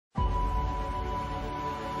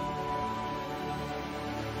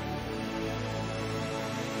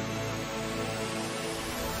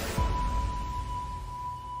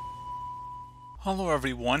Hello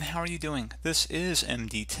everyone, how are you doing? This is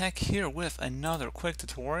MD Tech here with another quick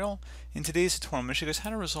tutorial. In today's tutorial, I'm going to show you guys how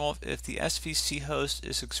to resolve if the SVC host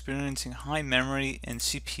is experiencing high memory and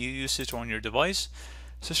CPU usage on your device.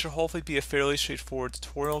 So this should hopefully be a fairly straightforward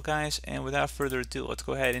tutorial, guys, and without further ado, let's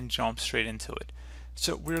go ahead and jump straight into it.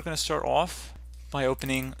 So we're going to start off by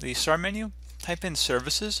opening the Start menu, type in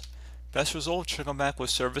Services. Best result should come back with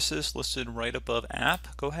Services listed right above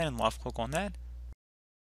App. Go ahead and left click on that.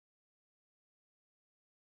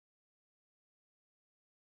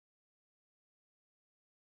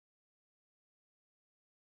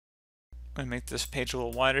 I'm going to make this page a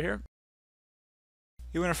little wider here.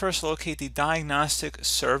 You want to first locate the diagnostic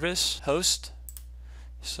service host.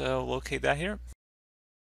 So locate that here.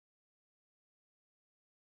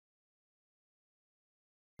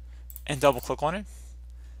 And double click on it.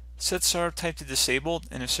 Set startup type to disabled,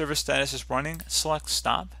 and if service status is running, select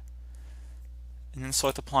stop. And then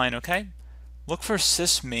select apply and OK. Look for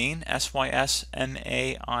sysmain, SYSMAIN,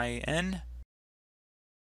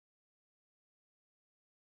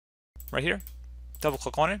 right here. Double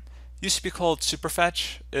click on it. Used to be called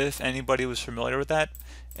superfetch, if anybody was familiar with that.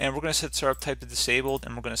 And we're going to set startup type to disabled,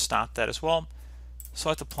 and we're going to stop that as well.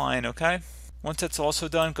 Select apply and OK. Once that's also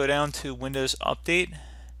done, go down to Windows Update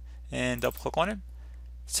and double click on it.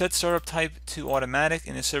 Set startup type to automatic,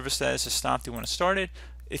 and the service status is stopped. You want to start it.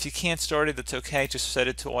 If you can't start it, that's okay. Just set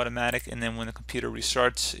it to automatic, and then when the computer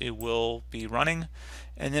restarts, it will be running.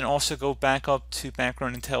 And then also go back up to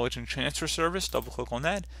Background Intelligent Transfer Service. Double click on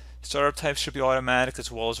that. Startup type should be automatic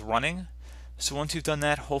as well as running. So once you've done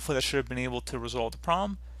that, hopefully that should have been able to resolve the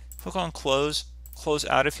problem. Click on Close, close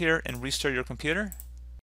out of here, and restart your computer.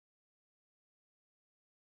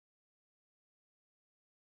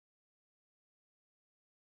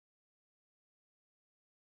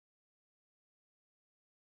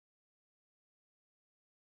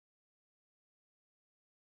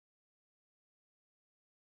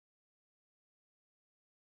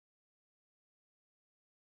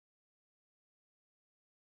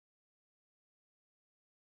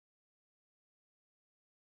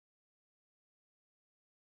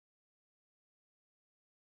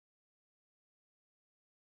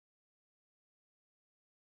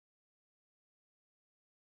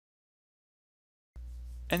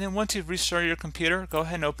 And then once you've restarted your computer, go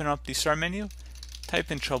ahead and open up the Start menu, type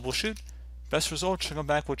in Troubleshoot. Best result should come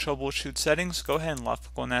back with Troubleshoot settings. Go ahead and left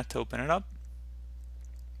click on that to open it up.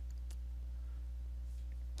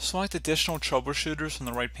 Select Additional Troubleshooters from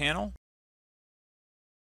the right panel.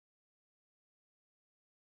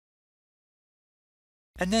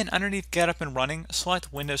 And then underneath Get Up and Running,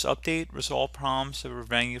 select Windows Update, resolve problems that are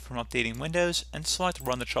preventing you from updating Windows, and select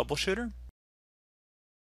Run the Troubleshooter.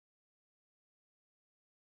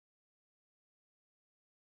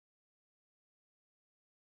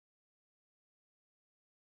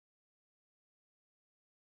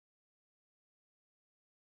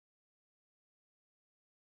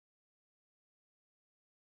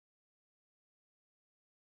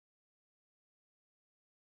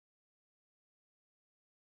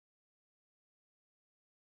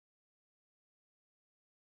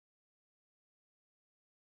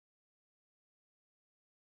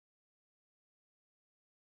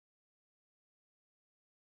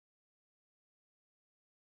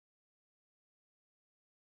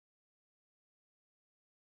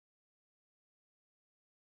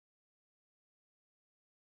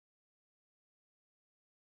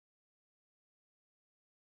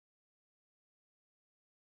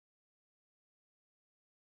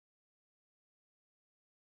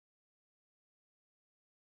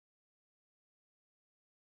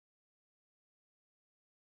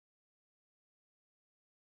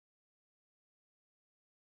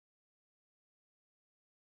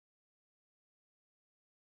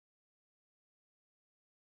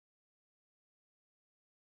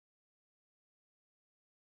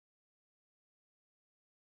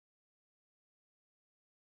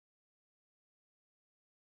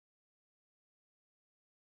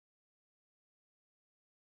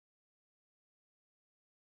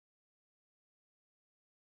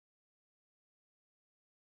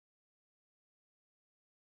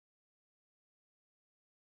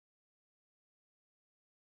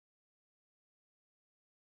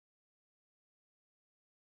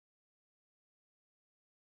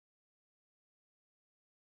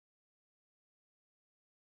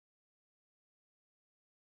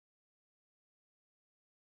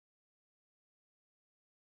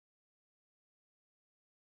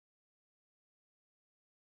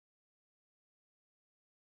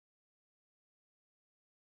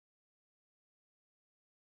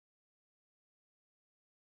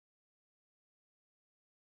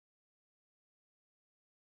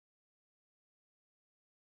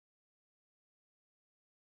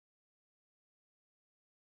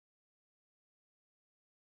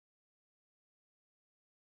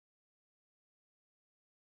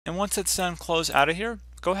 And once it's done, close out of here.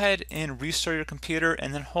 Go ahead and restart your computer,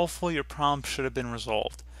 and then hopefully your problem should have been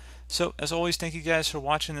resolved. So as always, thank you guys for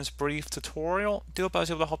watching this brief tutorial. I do hope I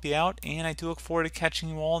was able to help you out, and I do look forward to catching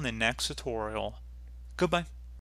you all in the next tutorial. Goodbye.